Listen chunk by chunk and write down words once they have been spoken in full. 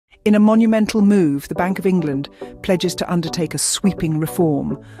In a monumental move, the Bank of England pledges to undertake a sweeping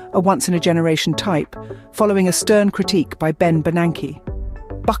reform, a once-in-a-generation type, following a stern critique by Ben Bernanke.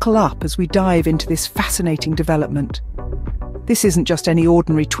 Buckle up as we dive into this fascinating development. This isn't just any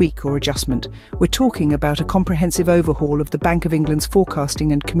ordinary tweak or adjustment. We're talking about a comprehensive overhaul of the Bank of England's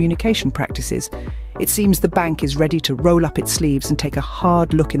forecasting and communication practices. It seems the bank is ready to roll up its sleeves and take a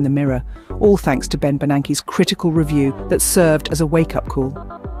hard look in the mirror, all thanks to Ben Bernanke's critical review that served as a wake-up call.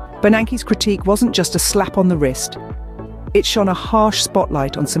 Bernanke's critique wasn't just a slap on the wrist. It shone a harsh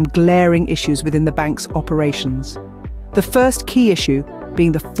spotlight on some glaring issues within the bank's operations. The first key issue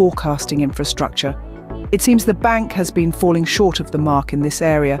being the forecasting infrastructure. It seems the bank has been falling short of the mark in this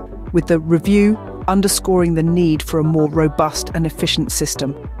area, with the review underscoring the need for a more robust and efficient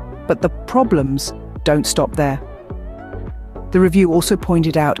system. But the problems don't stop there. The review also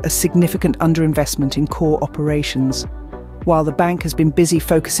pointed out a significant underinvestment in core operations. While the bank has been busy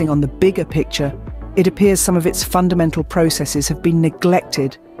focusing on the bigger picture, it appears some of its fundamental processes have been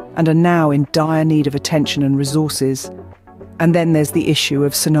neglected and are now in dire need of attention and resources. And then there's the issue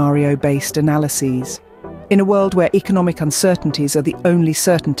of scenario-based analyses. In a world where economic uncertainties are the only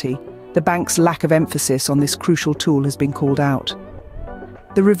certainty, the bank's lack of emphasis on this crucial tool has been called out.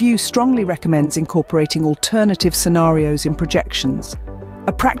 The review strongly recommends incorporating alternative scenarios in projections,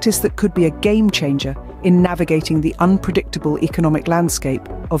 a practice that could be a game changer in navigating the unpredictable economic landscape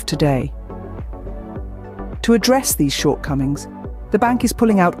of today. To address these shortcomings, the bank is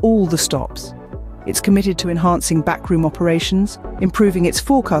pulling out all the stops. It's committed to enhancing backroom operations, improving its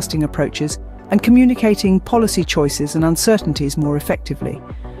forecasting approaches, and communicating policy choices and uncertainties more effectively.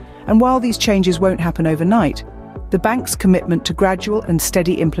 And while these changes won't happen overnight, the bank's commitment to gradual and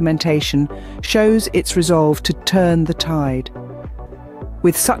steady implementation shows its resolve to turn the tide.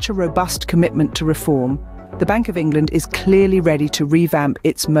 With such a robust commitment to reform, the Bank of England is clearly ready to revamp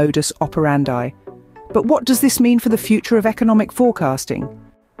its modus operandi. But what does this mean for the future of economic forecasting?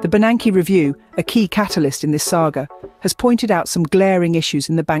 The Bernanke Review, a key catalyst in this saga, has pointed out some glaring issues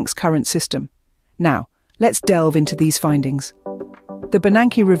in the bank's current system. Now, let's delve into these findings. The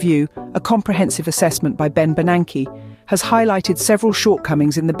Bernanke Review, a comprehensive assessment by Ben Bernanke, has highlighted several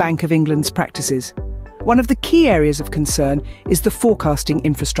shortcomings in the Bank of England's practices. One of the key areas of concern is the forecasting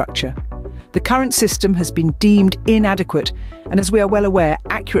infrastructure. The current system has been deemed inadequate, and as we are well aware,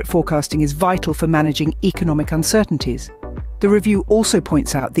 accurate forecasting is vital for managing economic uncertainties. The review also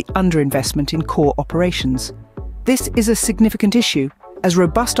points out the underinvestment in core operations. This is a significant issue, as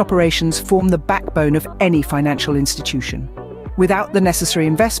robust operations form the backbone of any financial institution. Without the necessary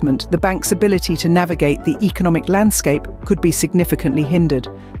investment, the bank's ability to navigate the economic landscape could be significantly hindered.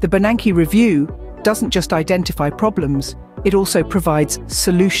 The Bernanke Review doesn't just identify problems, it also provides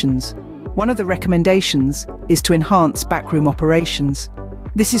solutions. One of the recommendations is to enhance backroom operations.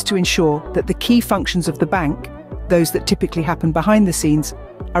 This is to ensure that the key functions of the bank, those that typically happen behind the scenes,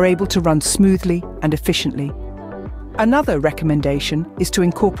 are able to run smoothly and efficiently. Another recommendation is to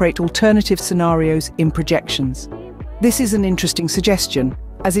incorporate alternative scenarios in projections. This is an interesting suggestion,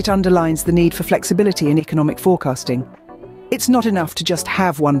 as it underlines the need for flexibility in economic forecasting. It's not enough to just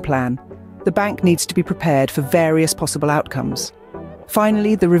have one plan. The bank needs to be prepared for various possible outcomes.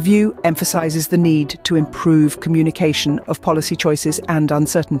 Finally, the review emphasises the need to improve communication of policy choices and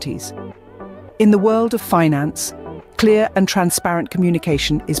uncertainties. In the world of finance, clear and transparent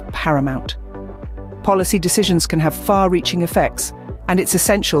communication is paramount. Policy decisions can have far-reaching effects, and it's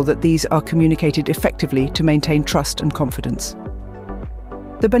essential that these are communicated effectively to maintain trust and confidence.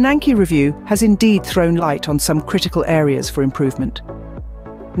 The Bernanke Review has indeed thrown light on some critical areas for improvement.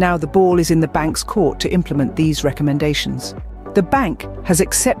 Now the ball is in the bank's court to implement these recommendations. The bank has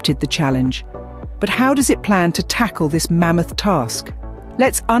accepted the challenge, but how does it plan to tackle this mammoth task?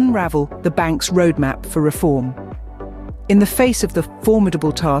 Let's unravel the bank's roadmap for reform. In the face of the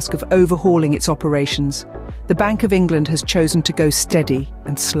formidable task of overhauling its operations, the Bank of England has chosen to go steady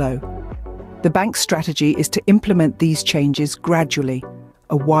and slow. The bank's strategy is to implement these changes gradually,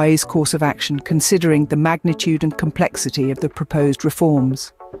 a wise course of action considering the magnitude and complexity of the proposed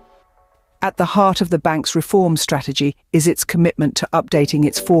reforms. At the heart of the bank's reform strategy is its commitment to updating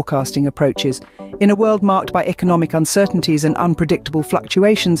its forecasting approaches. In a world marked by economic uncertainties and unpredictable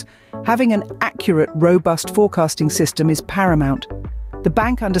fluctuations, having an accurate, robust forecasting system is paramount. The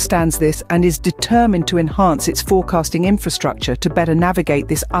bank understands this and is determined to enhance its forecasting infrastructure to better navigate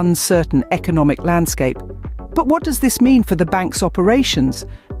this uncertain economic landscape. But what does this mean for the bank's operations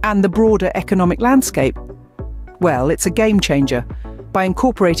and the broader economic landscape? Well, it's a game changer. By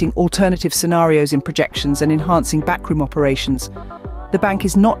incorporating alternative scenarios in projections and enhancing backroom operations, the bank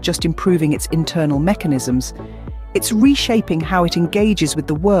is not just improving its internal mechanisms, It's reshaping how it engages with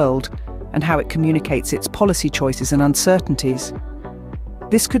the world and how it communicates its policy choices and uncertainties.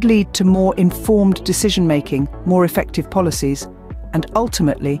 This could lead to more informed decision-making, more effective policies, and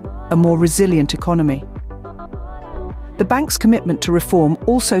ultimately, a more resilient economy. The bank's commitment to reform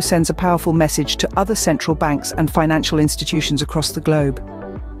also sends a powerful message to other central banks and financial institutions across the globe.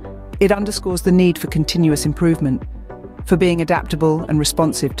 It underscores the need for continuous improvement, for being adaptable and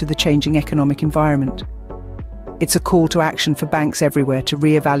responsive to the changing economic environment. It's a call to action for banks everywhere to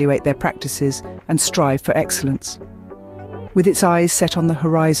re-evaluate their practices and strive for excellence. With its eyes set on the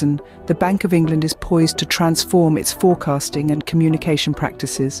horizon, the Bank of England is poised to transform its forecasting and communication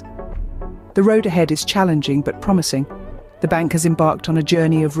practices. The road ahead is challenging but promising. The bank has embarked on a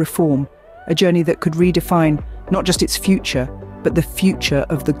journey of reform, a journey that could redefine not just its future, but the future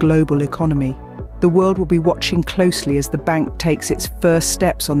of the global economy. The world will be watching closely as the bank takes its first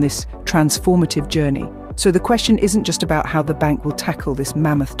steps on this transformative journey. So the question isn't just about how the bank will tackle this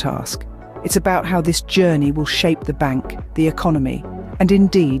mammoth task. It's about how this journey will shape the bank, the economy, and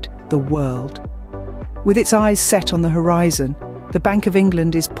indeed, the world. With its eyes set on the horizon, the Bank of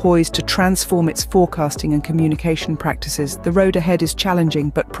England is poised to transform its forecasting and communication practices. The road ahead is challenging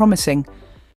but promising,